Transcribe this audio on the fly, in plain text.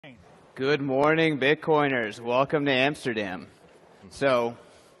Good morning, Bitcoiners. Welcome to Amsterdam. So,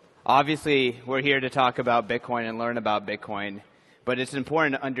 obviously, we're here to talk about Bitcoin and learn about Bitcoin, but it's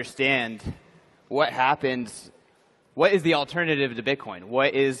important to understand what happens, what is the alternative to Bitcoin?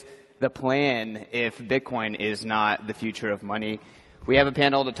 What is the plan if Bitcoin is not the future of money? We have a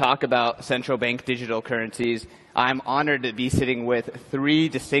panel to talk about central bank digital currencies. I'm honored to be sitting with three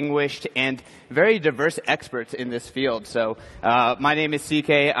distinguished and very diverse experts in this field. So my name is CK.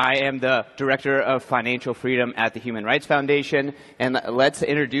 I am the Director of Financial Freedom at the Human Rights Foundation. And let's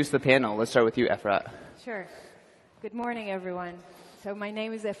introduce the panel. Let's start with you, Efrat. Sure. Good morning, everyone. So my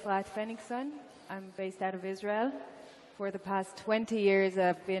name is Efrat Fenigson. I'm based out of Israel. For the past 20 years,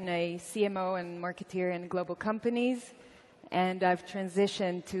 I've been a CMO and marketeer in global companies. And I've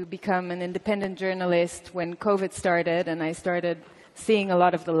transitioned to become an independent journalist when COVID started, and I started seeing a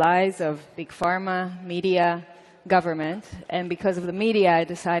lot of the lies of big pharma, media, government. And because of the media, I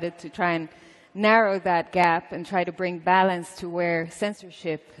decided to try and narrow that gap and try to bring balance to where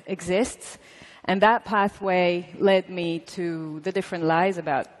censorship exists. And that pathway led me to the different lies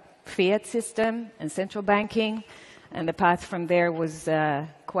about fiat system and central banking. And the path from there was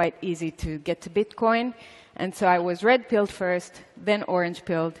quite easy to get to Bitcoin. And so I was red-pilled first, then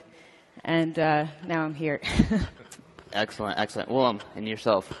orange-pilled, and now I'm here. Excellent, excellent. Willem, and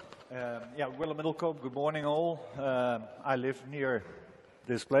yourself? Willem Middelkoop, good morning all. I live near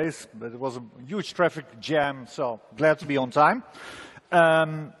this place, but it was a huge traffic jam, so glad to be on time.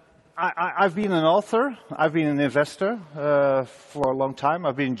 I've been an author, I've been an investor for a long time,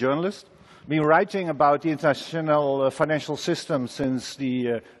 I've been a journalist. Been writing about the international financial system since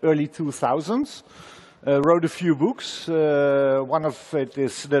the early 2000s. Wrote a few books. One of it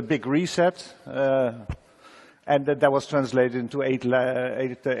is The Big Reset, and that was translated into eight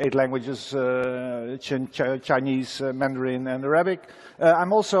languages, Chinese, Mandarin, and Arabic.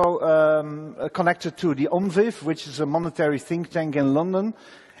 I'm also connected to the OMVIF, which is a monetary think tank in London.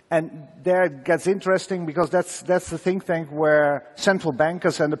 And there it gets interesting because that's the think tank where central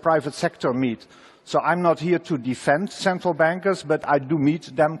bankers and the private sector meet. So I'm not here to defend central bankers, but I do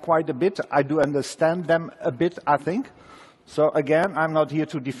meet them quite a bit. I do understand them a bit, I think. So again, I'm not here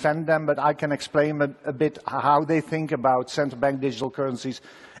to defend them, but I can explain a bit how they think about central bank digital currencies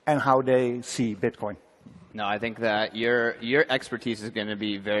and how they see Bitcoin. No, I think that your expertise is going to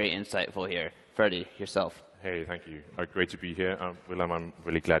be very insightful here. Freddie, yourself. Hey, thank you. Great to be here. Willem, I'm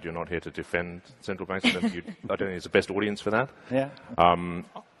really glad you're not here to defend central banks. I don't think it's the best audience for that. Yeah.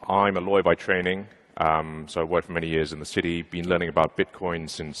 I'm a lawyer by training, so I worked for many years in the city, been learning about Bitcoin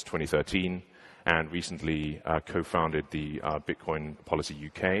since 2013, and recently co-founded the Bitcoin Policy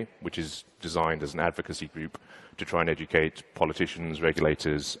UK, which is designed as an advocacy group to try and educate politicians,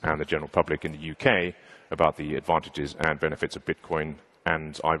 regulators, and the general public in the UK about the advantages and benefits of Bitcoin.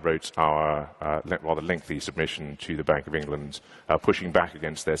 And I wrote our rather lengthy submission to the Bank of England, pushing back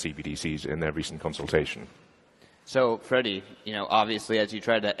against their CBDCs in their recent consultation. So, Freddie, obviously, as you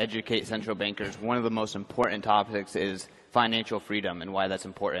try to educate central bankers, one of the most important topics is financial freedom and why that's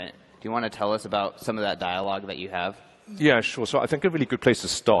important. Do you want to tell us about some of that dialogue that you have? Yeah, sure. So I think a really good place to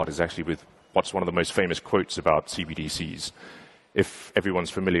start is actually with what's one of the most famous quotes about CBDCs. If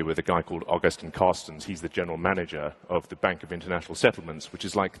everyone's familiar with a guy called Augustin Carstens, he's the general manager of the Bank of International Settlements, which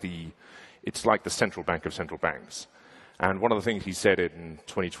is like the central bank of central banks. And one of the things he said in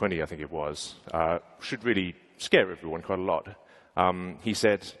 2020, I think it was, should really scare everyone quite a lot. He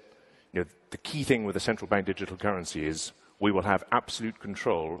said, the key thing with a central bank digital currency is we will have absolute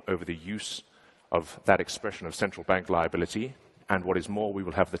control over the use of that expression of central bank liability, and what is more, we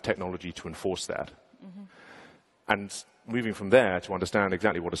will have the technology to enforce that. Mm-hmm. And moving from there to understand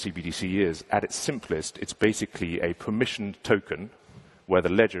exactly what a CBDC is, at its simplest, it's basically a permissioned token where the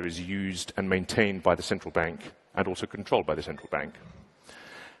ledger is used and maintained by the central bank and also controlled by the central bank.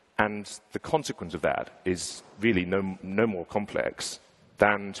 And the consequence of that is really no more complex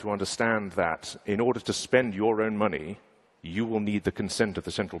than to understand that in order to spend your own money, you will need the consent of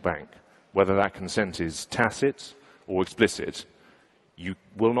the central bank. Whether that consent is tacit or explicit, you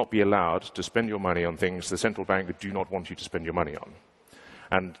will not be allowed to spend your money on things the central bank do not want you to spend your money on.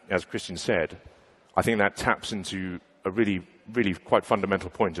 And as Christian said, I think that taps into a really, really quite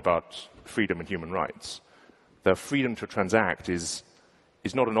fundamental point about freedom and human rights. The freedom to transact is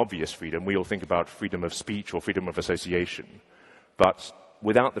not an obvious freedom. We all think about freedom of speech or freedom of association. But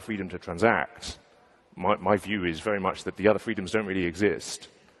without the freedom to transact, my view is very much that the other freedoms don't really exist.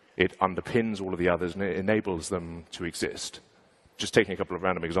 It underpins all of the others and it enables them to exist. Just taking a couple of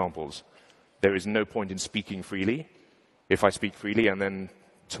random examples. There is no point in speaking freely if I speak freely and then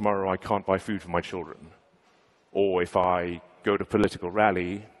tomorrow I can't buy food for my children. Or if I go to a political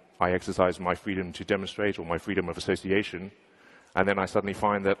rally, I exercise my freedom to demonstrate or my freedom of association, and then I suddenly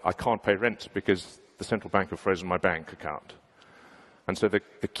find that I can't pay rent because the central bank have frozen my bank account. And so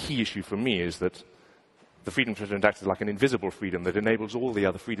the key issue for me is that the freedom to transact is like an invisible freedom that enables all the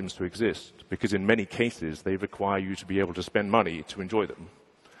other freedoms to exist, because in many cases they require you to be able to spend money to enjoy them.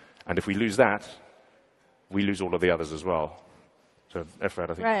 And if we lose that, we lose all of the others as well. So, Efrat,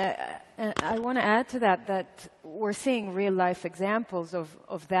 I think. Right. I want to add to that we're seeing real-life examples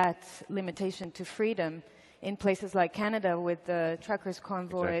of that limitation to freedom in places like Canada with the truckers'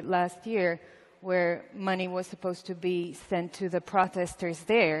 convoy last year, where money was supposed to be sent to the protesters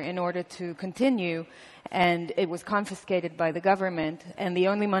there in order to continue, and it was confiscated by the government, and the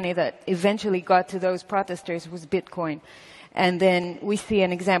only money that eventually got to those protesters was Bitcoin. And then we see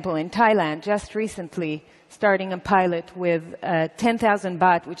an example in Thailand just recently, starting a pilot with 10,000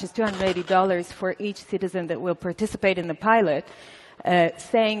 baht, which is $280 for each citizen that will participate in the pilot,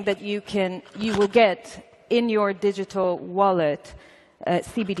 saying that you will get in your digital wallet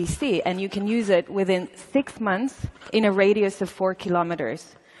CBDC, and you can use it within 6 months in a radius of 4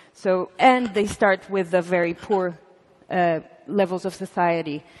 kilometers. So, and they start with the very poor levels of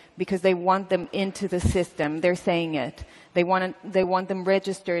society because they want them into the system. They're saying it. They want them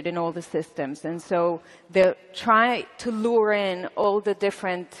registered in all the systems, and so they'll try to lure in all the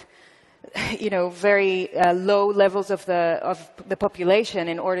different, very low levels of the population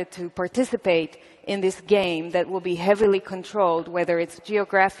in order to participate in this game that will be heavily controlled, whether it's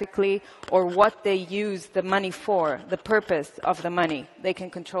geographically or what they use the money for, the purpose of the money. They can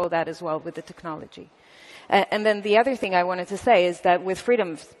control that as well with the technology. And then the other thing I wanted to say is that with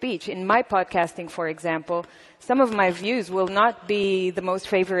freedom of speech, in my podcasting, for example, some of my views will not be the most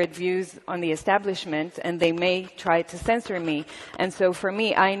favorite views on the establishment, and they may try to censor me. And so for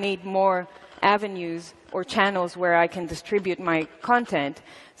me, I need more avenues or channels where I can distribute my content.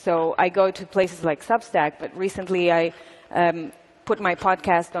 So I go to places like Substack, but recently I put my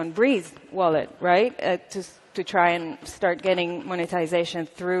podcast on Breeze wallet, right, to try and start getting monetization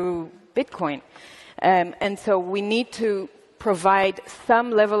through Bitcoin. And so we need to provide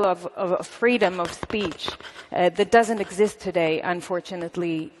some level of freedom of speech that doesn't exist today,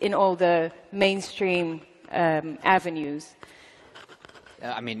 unfortunately, in all the mainstream avenues.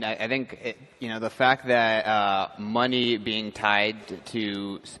 I think the fact that money being tied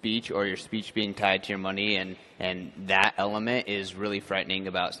to speech, or your speech being tied to your money, and that element is really frightening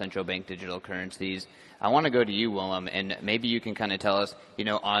about central bank digital currencies. I want to go to you, Willem, and maybe you can kind of tell us,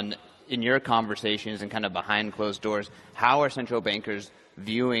 in your conversations and kind of behind closed doors, how are central bankers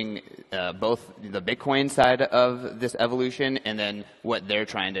viewing both the Bitcoin side of this evolution and then what they're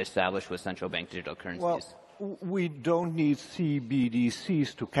trying to establish with central bank digital currencies? Well, we don't need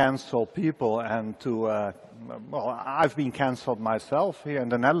CBDCs to cancel people and to, I've been canceled myself here in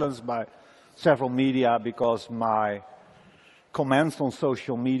the Netherlands by several media because my comments on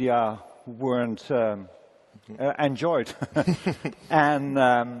social media weren't enjoyed. And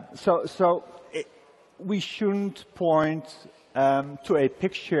so we shouldn't point to a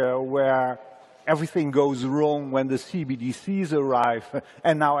picture where everything goes wrong when the CBDCs arrive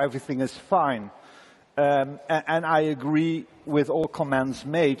and now everything is fine. And I agree with all comments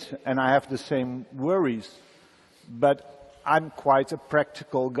made, and I have the same worries. But I'm quite a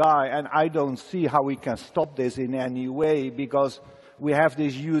practical guy, and I don't see how we can stop this in any way, because we have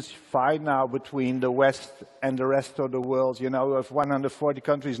this huge fight now between the West and the rest of the world. You know, of 140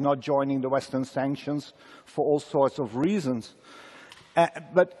 countries not joining the Western sanctions for all sorts of reasons.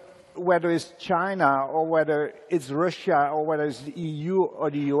 But whether it's China or whether it's Russia or whether it's the EU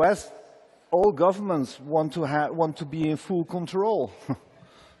or the US, all governments want to be in full control.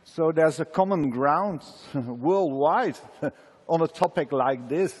 So there's a common ground worldwide on a topic like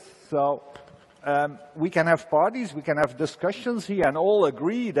this. So we can have parties, we can have discussions here and all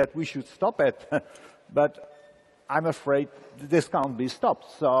agree that we should stop it. But I'm afraid this can't be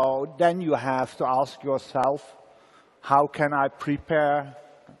stopped. So then you have to ask yourself, how can I prepare,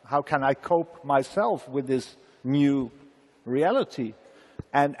 how can I cope myself with this new reality?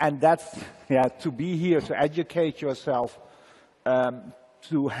 And that's, to be here, to educate yourself,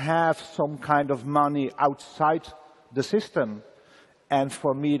 to have some kind of money outside the system. And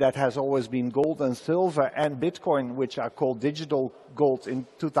for me, that has always been gold and silver and Bitcoin, which are called digital gold in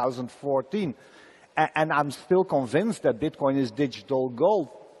 2014. And I'm still convinced that Bitcoin is digital gold.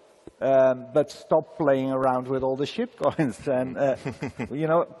 But stop playing around with all the shitcoins and,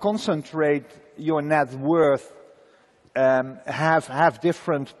 concentrate your net worth. Have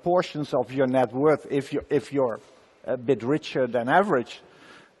different portions of your net worth if you're a bit richer than average,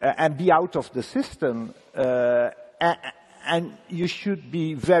 and be out of the system. And you should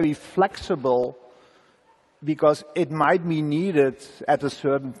be very flexible because it might be needed at a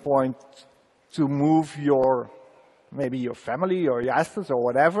certain point to move maybe your family or your assets or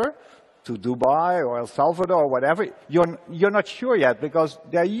whatever to Dubai or El Salvador or whatever. You're not sure yet because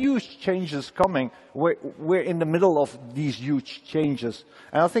there are huge changes coming. We're in the middle of these huge changes.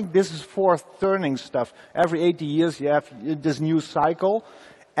 And I think this is fourth turning stuff. Every 80 years you have this new cycle.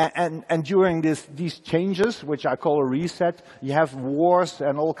 And during these changes, which I call a reset, you have wars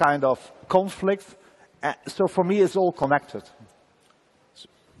and all kind of conflicts. So for me, it's all connected.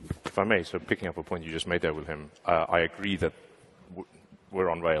 If I may, so picking up a point you just made there, Willem, I agree that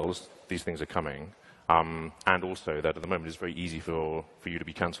we're on rails, these things are coming, and also that at the moment it's very easy for you to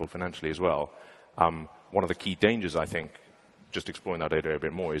be cancelled financially as well. One of the key dangers, I think, just exploring that data a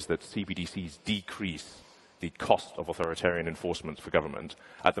bit more, is that CBDCs decrease the cost of authoritarian enforcement for government.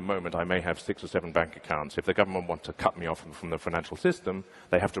 At the moment, I may have 6 or 7 bank accounts. If the government want to cut me off from the financial system,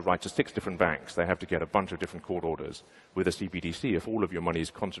 they have to write to 6 different banks. They have to get a bunch of different court orders. With a CBDC, if all of your money is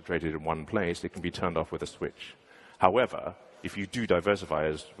concentrated in one place, it can be turned off with a switch. However, if you do diversify,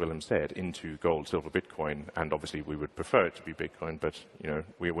 as Willem said, into gold, silver, Bitcoin, and obviously we would prefer it to be Bitcoin, but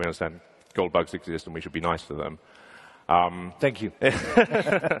we understand gold bugs exist and we should be nice to them. Thank you. If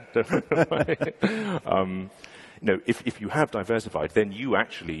you have diversified, then you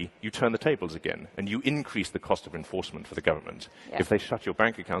turn the tables again, and you increase the cost of enforcement for the government. Yeah. If they shut your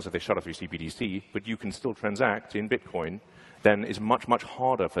bank accounts, if they shut off your CBDC, but you can still transact in Bitcoin, then it's much, much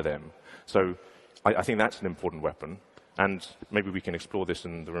harder for them. So I think that's an important weapon, and maybe we can explore this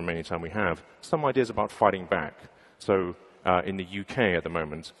in the remaining time we have. Some ideas about fighting back. So in the UK at the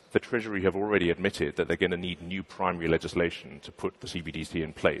moment, the Treasury have already admitted that they're going to need new primary legislation to put the CBDC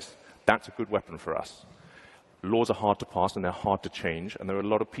in place. That's a good weapon for us. Laws are hard to pass and they're hard to change, and there are a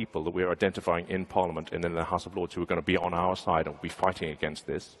lot of people that we're identifying in Parliament and in the House of Lords who are going to be on our side and will be fighting against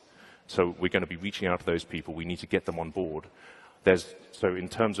this. So we're going to be reaching out to those people. We need to get them on board. So in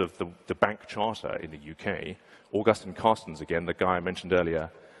terms of the bank charter in the UK, Augustin Carstens, again, the guy I mentioned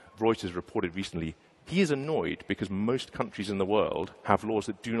earlier, Reuters reported recently, he is annoyed because most countries in the world have laws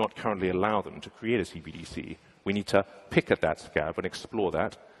that do not currently allow them to create a CBDC. We need to pick at that scab and explore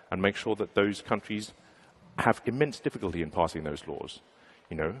that and make sure that those countries have immense difficulty in passing those laws.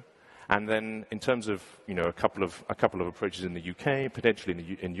 And then in terms of a couple of approaches in the UK,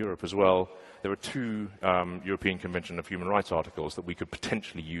 potentially in Europe as well, there are 2 European Convention of Human Rights articles that we could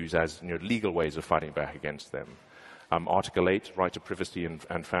potentially use as legal ways of fighting back against them. Article 8, right to privacy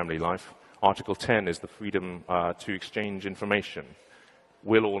and family life. Article 10 is the freedom to exchange information.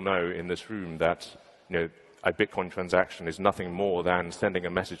 We'll all know in this room that a Bitcoin transaction is nothing more than sending a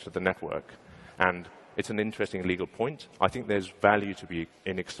message to the network. And it's an interesting legal point. I think there's value to be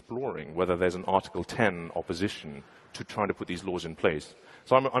in exploring whether there's an Article 10 opposition to trying to put these laws in place.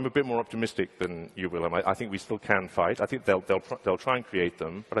 So I'm a bit more optimistic than you, Willem. I think we still can fight. I think they'll try and create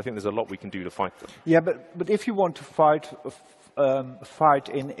them, but I think there's a lot we can do to fight them. Yeah, but if you want to fight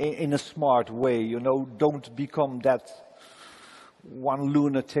in a smart way, don't become that one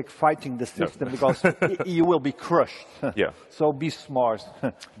lunatic fighting the system, because you will be crushed. Yeah. So be smart,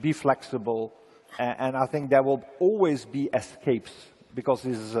 be flexible, and I think there will always be escapes, because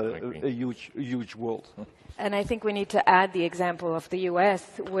this is a huge world. And I think we need to add the example of the US,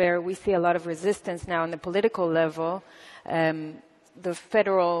 where we see a lot of resistance now on the political level. The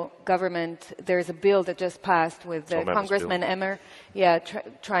federal government, there's a bill that just passed with Congressman Emmer,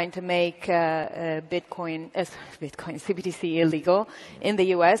 trying to make Bitcoin CBDC illegal in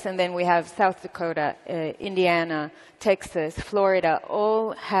the US. And then we have South Dakota, Indiana, Texas, Florida,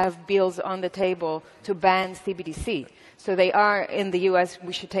 all have bills on the table to ban CBDC. So they are, in the US,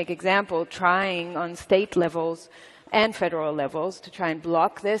 we should take example, trying on state levels and federal levels to try and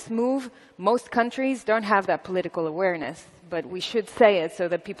block this move. Most countries don't have that political awareness, but we should say it so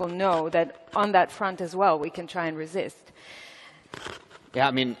that people know that on that front as well, we can try and resist. Yeah,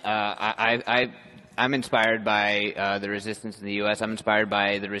 I mean, I'm inspired by the resistance in the U.S. I'm inspired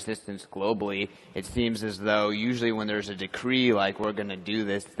by the resistance globally. It seems as though usually when there's a decree like we're going to do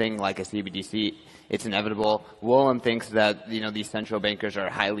this thing like a CBDC, it's inevitable. Willem thinks that these central bankers are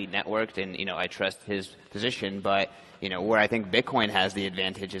highly networked, and I trust his position. But where I think Bitcoin has the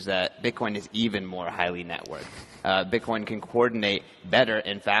advantage is that Bitcoin is even more highly networked. Bitcoin can coordinate better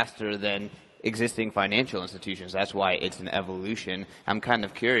and faster than existing financial institutions. That's why it's an evolution. I'm kind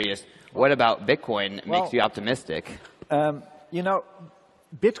of curious. What about Bitcoin makes you optimistic?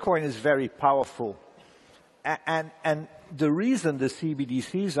 Bitcoin is very powerful. And the reason the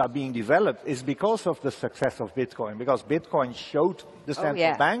CBDCs are being developed is because of the success of Bitcoin. Because Bitcoin showed the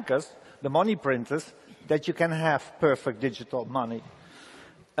central bankers, the money printers, that you can have perfect digital money.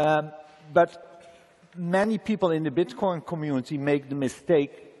 But many people in the Bitcoin community make the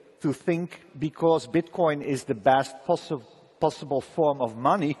mistake to think because Bitcoin is the best possible form of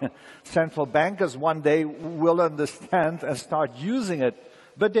money, central bankers one day will understand and start using it.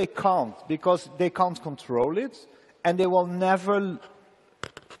 But they can't, because they can't control it, and they will never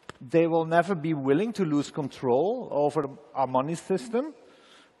be willing to lose control over our money system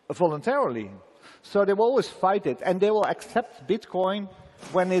voluntarily. So they will always fight it, and they will accept Bitcoin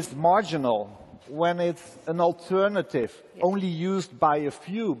when it's marginal, when it's an alternative, only used by a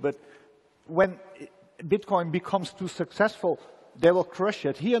few. But when Bitcoin becomes too successful, they will crush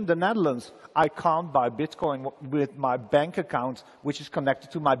it. Here in the Netherlands, I can't buy Bitcoin with my bank account, which is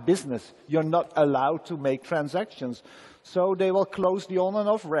connected to my business. You're not allowed to make transactions. So they will close the on and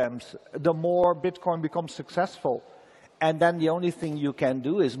off ramps the more Bitcoin becomes successful. And then the only thing you can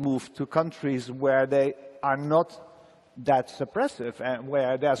do is move to countries where they are not that suppressive and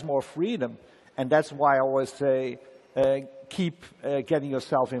where there's more freedom. And that's why I always say, keep getting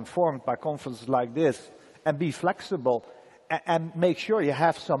yourself informed by conferences like this, and be flexible, and make sure you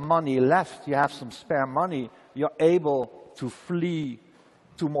have some money left, you have some spare money, you're able to flee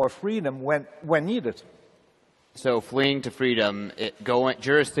to more freedom when needed. So fleeing to freedom,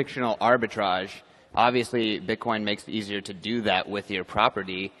 jurisdictional arbitrage, obviously Bitcoin makes it easier to do that with your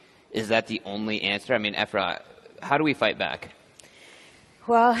property. Is that the only answer? I mean, Efrat, how do we fight back?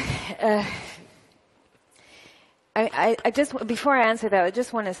 Well, before I answer that, I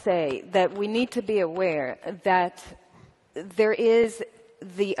just want to say that we need to be aware that there is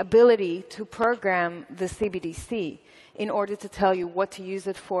the ability to program the CBDC in order to tell you what to use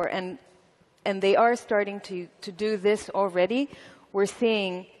it for, and they are starting to do this already. We're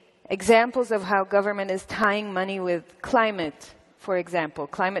seeing examples of how government is tying money with climate, for example,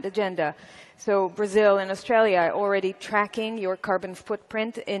 climate agenda. So Brazil and Australia are already tracking your carbon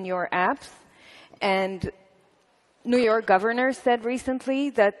footprint in your apps, and New York governor said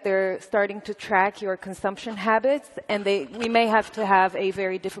recently that they're starting to track your consumption habits, and we may have to have a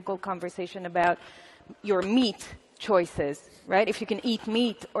very difficult conversation about your meat choices, right? If you can eat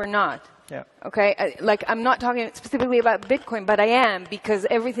meat or not. Yeah. Okay, I'm not talking specifically about Bitcoin, but I am, because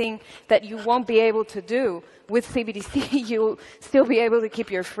everything that you won't be able to do with CBDC, you'll still be able to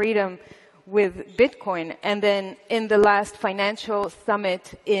keep your freedom with Bitcoin. And then in the last financial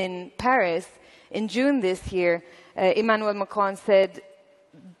summit in Paris, in June this year, Emmanuel Macron said,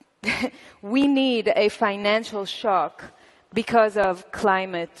 we need a financial shock because of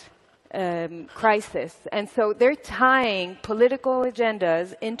climate crisis. And so they're tying political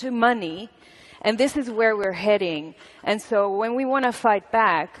agendas into money, and this is where we're heading. And so when we want to fight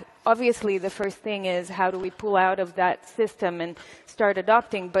back, obviously the first thing is how do we pull out of that system and start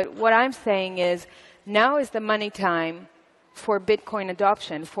adopting. But what I'm saying is now is the money time for Bitcoin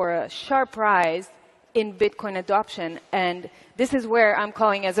adoption, for a sharp rise in Bitcoin adoption. And this is where I'm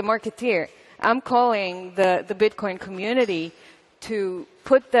calling, as a marketeer, I'm calling the Bitcoin community to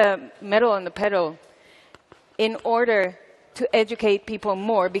put the metal on the pedal in order to educate people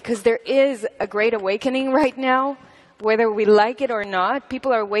more, because there is a great awakening right now, whether we like it or not.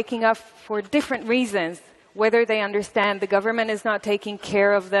 People are waking up for different reasons, whether they understand the government is not taking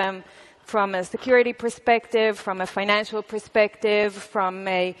care of them from a security perspective, from a financial perspective, from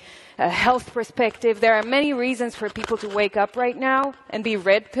a health perspective. There are many reasons for people to wake up right now and be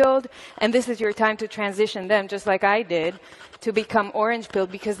red-pilled, and this is your time to transition them, just like I did, to become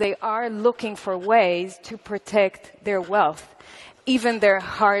orange-pilled, because they are looking for ways to protect their wealth, even their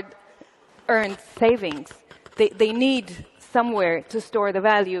hard-earned savings. They need somewhere to store the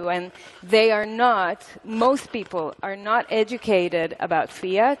value, and they are not, most people are not educated about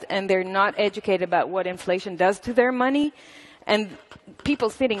fiat, and they're not educated about what inflation does to their money. And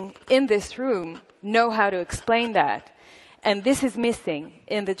people sitting in this room know how to explain that. And this is missing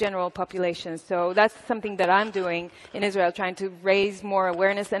in the general population. So that's something that I'm doing in Israel, trying to raise more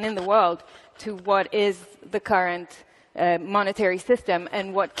awareness, and in the world, to what is the current monetary system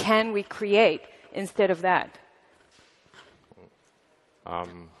and what can we create instead of that.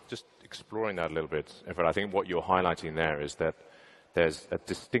 Just exploring that a little bit, Efrat, I think what you're highlighting there is that there's a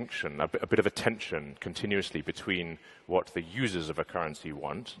distinction, a bit of a tension continuously between what the users of a currency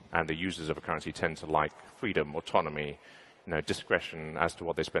want, and the users of a currency tend to like freedom, autonomy, discretion as to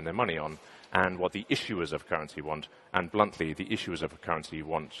what they spend their money on, and what the issuers of currency want. And bluntly, the issuers of a currency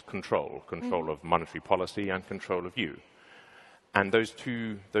want control of monetary policy and control of you. And those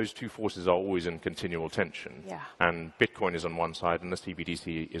two forces are always in continual tension. Yeah. And Bitcoin is on one side and the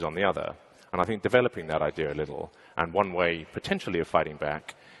CBDC is on the other. And I think developing that idea a little, and one way potentially of fighting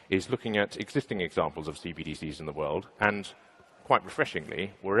back, is looking at existing examples of CBDCs in the world, and quite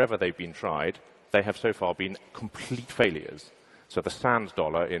refreshingly, wherever they've been tried, they have so far been complete failures. So the sand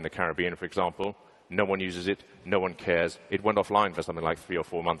dollar in the Caribbean, for example, no one uses it, no one cares. It went offline for something like 3 or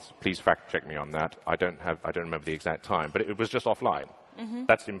 4 months. Please fact check me on that. I don't remember the exact time, but it was just offline.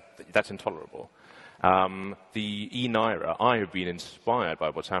 That's intolerable. The e-Naira, I have been inspired by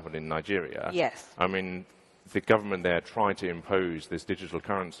what's happened in Nigeria. Yes. I mean, the government there tried to impose this digital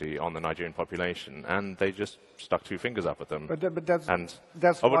currency on the Nigerian population, and they just stuck 2 fingers up at them. But that's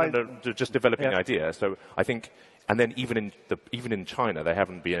why... just developing the idea. So I think, and then even in China, they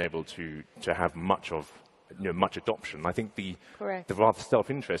haven't been able to have much adoption. I think the rather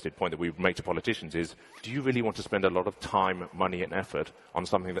self-interested point that we make to politicians is, do you really want to spend a lot of time, money and effort on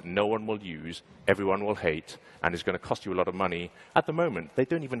something that no one will use, everyone will hate, and is going to cost you a lot of money? At the moment, they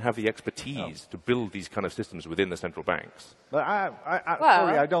don't even have the expertise to build these kind of systems within the central banks. But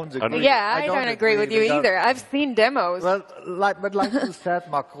sorry, I don't agree. Yeah, I don't agree with you either. I've seen demos. Well, like you said,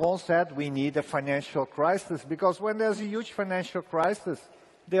 Macron said, we need a financial crisis, because when there's a huge financial crisis,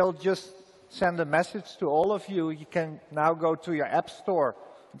 they'll just send a message to all of you. You can now go to your app store,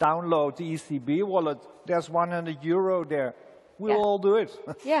 download the ECB wallet. There's €100 there. We'll all do it.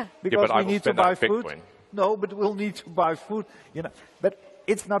 Yeah. Because but we need to buy food. Bitcoin. No, but we'll need to buy food. But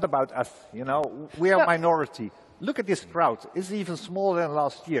it's not about us. We are a minority. Look at this crowd. It's even smaller than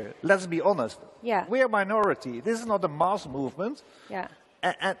last year. Let's be honest. Yeah. We are a minority. This is not a mass movement. Yeah.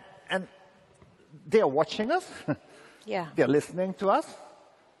 And they're watching us. Yeah. They're listening to us.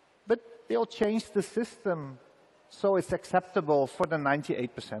 But they'll change the system so it's acceptable for the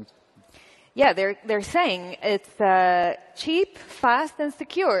 98%. Yeah, they're saying it's cheap, fast, and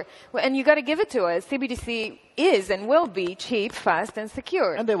secure. And you got to give it to us. CBDC is and will be cheap, fast, and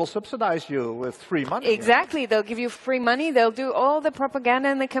secure. And they will subsidize you with free money. Exactly. They'll give you free money. They'll do all the propaganda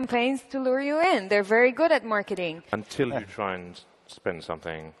and the campaigns to lure you in. They're very good at marketing. Until you try and spend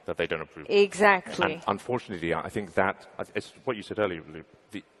something that they don't approve. Exactly. And unfortunately, I think that, it's what you said earlier,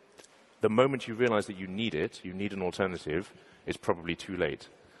 Luke, the moment you realize that you need an alternative, it's probably too late.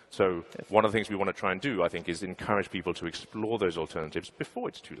 So one of the things we want to try and do, I think, is encourage people to explore those alternatives before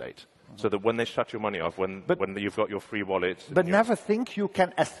it's too late. So that when they shut your money off, when you've got your free wallet... But never think you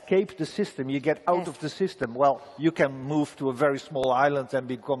can escape the system. You get out of the system. Well, you can move to a very small island and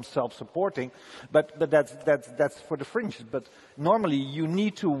become self-supporting, but that's for the fringes. But normally you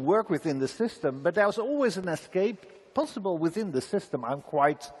need to work within the system, but there's always an escape possible within the system. I'm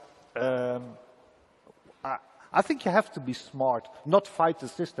quite... I think you have to be smart, not fight the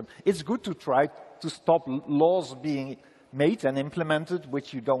system. It's good to try to stop laws being made and implemented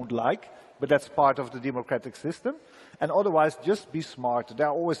which you don't like, but that's part of the democratic system. And otherwise, just be smart. There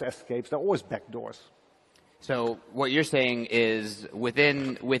are always escapes. There are always backdoors. So what you're saying is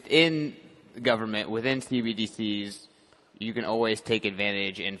within government, within CBDCs, you can always take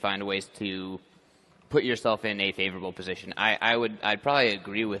advantage and find ways to put yourself in a favorable position. I'd probably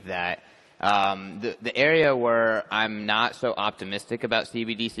agree with that. The area where I'm not so optimistic about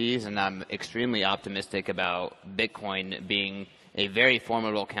CBDCs, and I'm extremely optimistic about Bitcoin being a very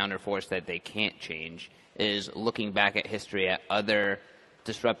formidable counterforce that they can't change, is looking back at history at other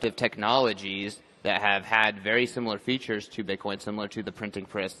disruptive technologies that have had very similar features to Bitcoin, similar to the printing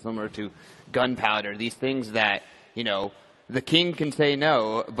press, similar to gunpowder, these things that, the king can say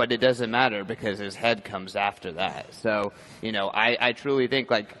no, but it doesn't matter because his head comes after that. So, I truly think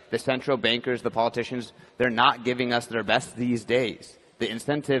the central bankers, the politicians, they're not giving us their best these days. The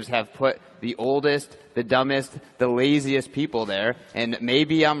incentives have put the oldest, the dumbest, the laziest people there. And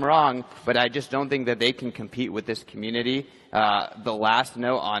maybe I'm wrong, but I just don't think that they can compete with this community. The last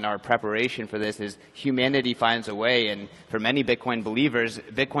note on our preparation for this is humanity finds a way. And for many Bitcoin believers,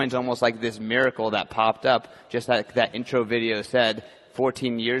 Bitcoin's almost like this miracle that popped up, just like that intro video said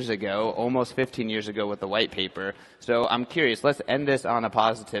 14 years ago, almost 15 years ago with the white paper. So I'm curious, let's end this on a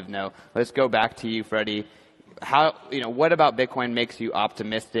positive note. Let's go back to you, Freddie. What about Bitcoin makes you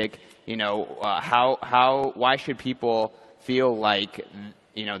optimistic? Why should people feel like,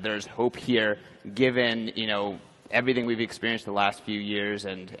 there's hope here given, everything we've experienced the last few years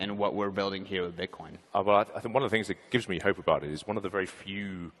and what we're building here with Bitcoin? Well, I think one of the things that gives me hope about it is one of the very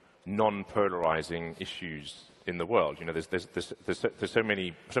few non-polarizing issues in the world. There's so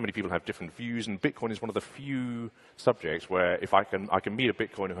many people have different views, and Bitcoin is one of the few subjects where if I can meet a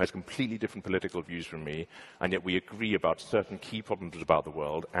Bitcoiner who has completely different political views from me, and yet we agree about certain key problems about the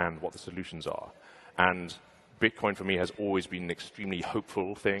world and what the solutions are. And Bitcoin for me has always been an extremely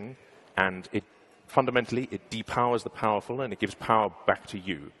hopeful thing, and fundamentally it depowers the powerful and it gives power back to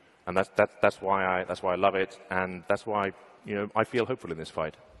you. And that's why I love it, and that's why I feel hopeful in this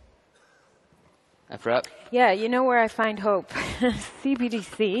fight. Efrat? Yeah, you know where I find hope?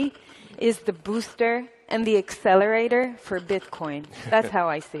 CBDC is the booster and the accelerator for Bitcoin. That's how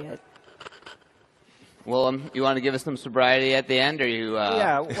I see it. Willem, you want to give us some sobriety at the end, or you?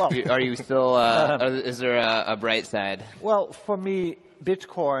 Are you still? Is there a bright side? Well, for me,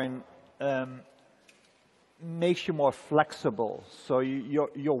 Bitcoin makes you more flexible. So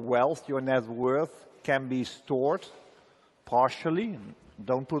your wealth, your net worth, can be stored partially.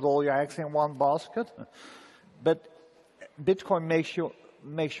 Don't put all your eggs in one basket. But Bitcoin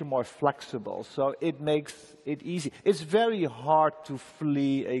makes you more flexible. So it makes it easy. It's very hard to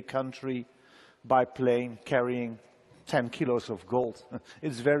flee a country by plane carrying 10 kilos of gold.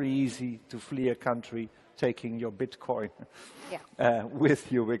 It's very easy to flee a country taking your Bitcoin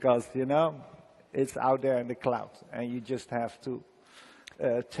with you, because, it's out there in the cloud, and you just have to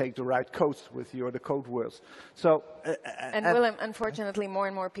take the right codes with you, or the code words. So, and Willem, unfortunately, more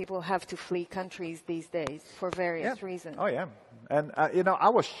and more people have to flee countries these days for various reasons. Oh, yeah. And, I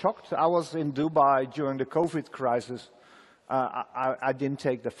was shocked. I was in Dubai during the COVID crisis. I didn't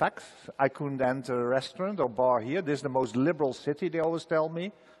take the facts. I couldn't enter a restaurant or bar here. This is the most liberal city, they always tell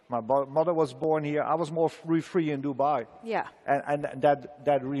me. My mother was born here. I was more free in Dubai. Yeah. And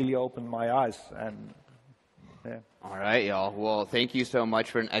that really opened my eyes. And yeah. All right, y'all. Well, thank you so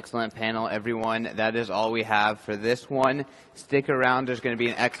much for an excellent panel, everyone. That is all we have for this one. Stick around. There's going to be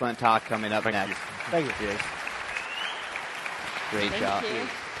an excellent talk coming up next. Thank you. Cheers. Great job. Thank you.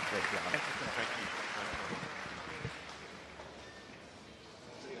 Great job.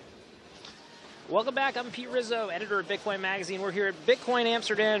 Welcome back. I'm Pete Rizzo, editor of Bitcoin Magazine. We're here at Bitcoin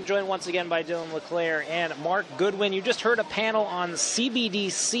Amsterdam, joined once again by Dylan LeClaire and Mark Goodwin. You just heard a panel on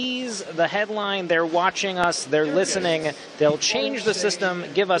CBDCs. The headline, they're watching us, they're listening, they'll change the system,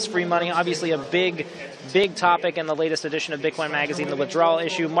 give us free money. Obviously a big topic in the latest edition of Bitcoin Magazine, the withdrawal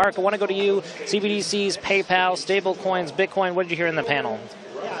issue. Mark, I want to go to you. CBDCs, PayPal, stablecoins, Bitcoin. What did you hear in the panel?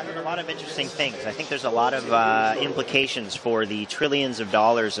 Yeah, I heard a lot of interesting things. I think there's a lot of implications for the trillions of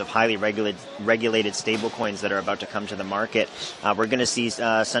dollars of highly regulated stablecoins that are about to come to the market. We're going to see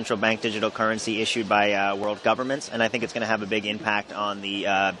central bank digital currency issued by world governments, and I think it's going to have a big impact on the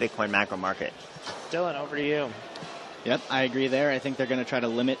Bitcoin macro market. Dylan, over to you. Yep, I agree there. I think they're going to try to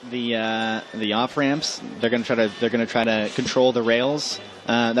limit the off ramps. They're going to try to control the rails.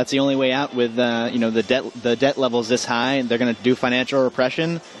 That's the only way out with the debt levels this high. They're going to do financial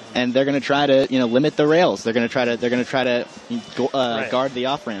repression, and they're going to try to limit the rails. They're going to try to guard the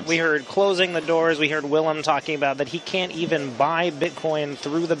off ramps. We heard closing the doors. We heard Willem talking about that he can't even buy Bitcoin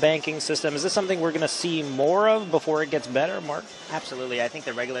through the banking system. Is this something we're going to see more of before it gets better, Mark? Absolutely. I think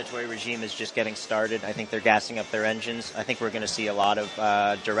the regulatory regime is just getting started. I think they're gassing up their engines. I think we're going to see a lot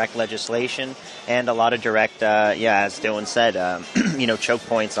of direct legislation and a lot of direct, as Dylan said, choke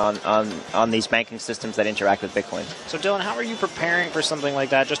points on these banking systems that interact with Bitcoin. So, Dylan, how are you preparing for something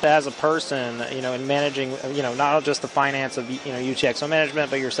like that, just as a person, in managing, not just the finance of, UTXO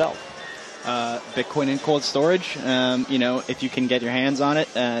management, but yourself? Bitcoin in cold storage. If you can get your hands on it,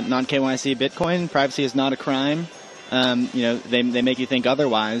 non-KYC Bitcoin, privacy is not a crime. They make you think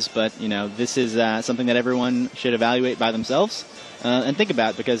otherwise, but this is something that everyone should evaluate by themselves and think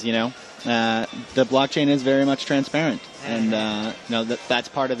about, because the blockchain is very much transparent, and that's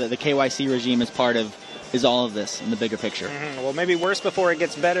part of the KYC regime is all of this in the bigger picture. Mm-hmm. Well, maybe worse before it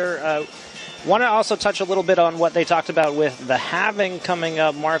gets better. Want to also touch a little bit on what they talked about with the halving coming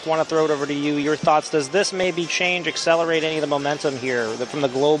up. Mark, want to throw it over to you. Your thoughts? Does this maybe accelerate any of the momentum here from the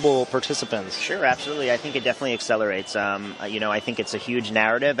global participants? Sure, absolutely. I think it definitely accelerates. I think it's a huge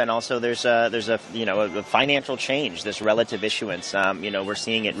narrative, and also there's a financial change, this relative issuance. We're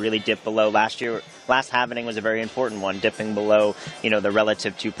seeing it really dip below last year. Last halving was a very important one, dipping below, the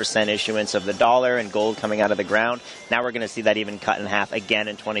relative 2% issuance of the dollar and gold coming out of the ground. Now we're going to see that even cut in half again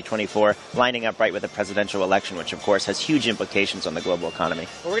in 2024, lining up right with the presidential election, which of course has huge implications on the global economy.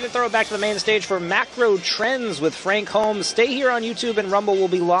 Well, we're going to throw it back to the main stage for Macro Trends with Frank Holmes. Stay here on YouTube and Rumble. We'll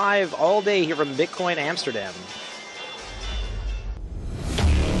be live all day here from Bitcoin Amsterdam.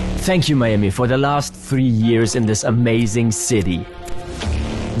 Thank you, Miami, for the last 3 years in this amazing city.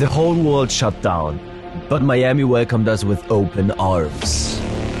 The whole world shut down, but Miami welcomed us with open arms.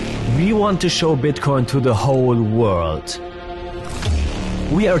 We want to show Bitcoin to the whole world.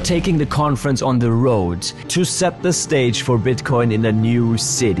 We are taking the conference on the road to set the stage for Bitcoin in a new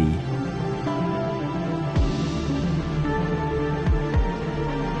city.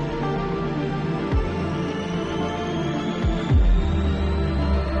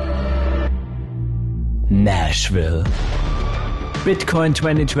 Nashville. Bitcoin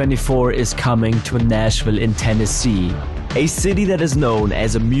 2024 is coming to Nashville in Tennessee, a city that is known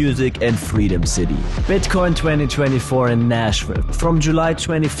as a music and freedom city. Bitcoin 2024 in Nashville from July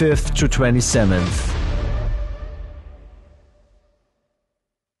 25th to 27th.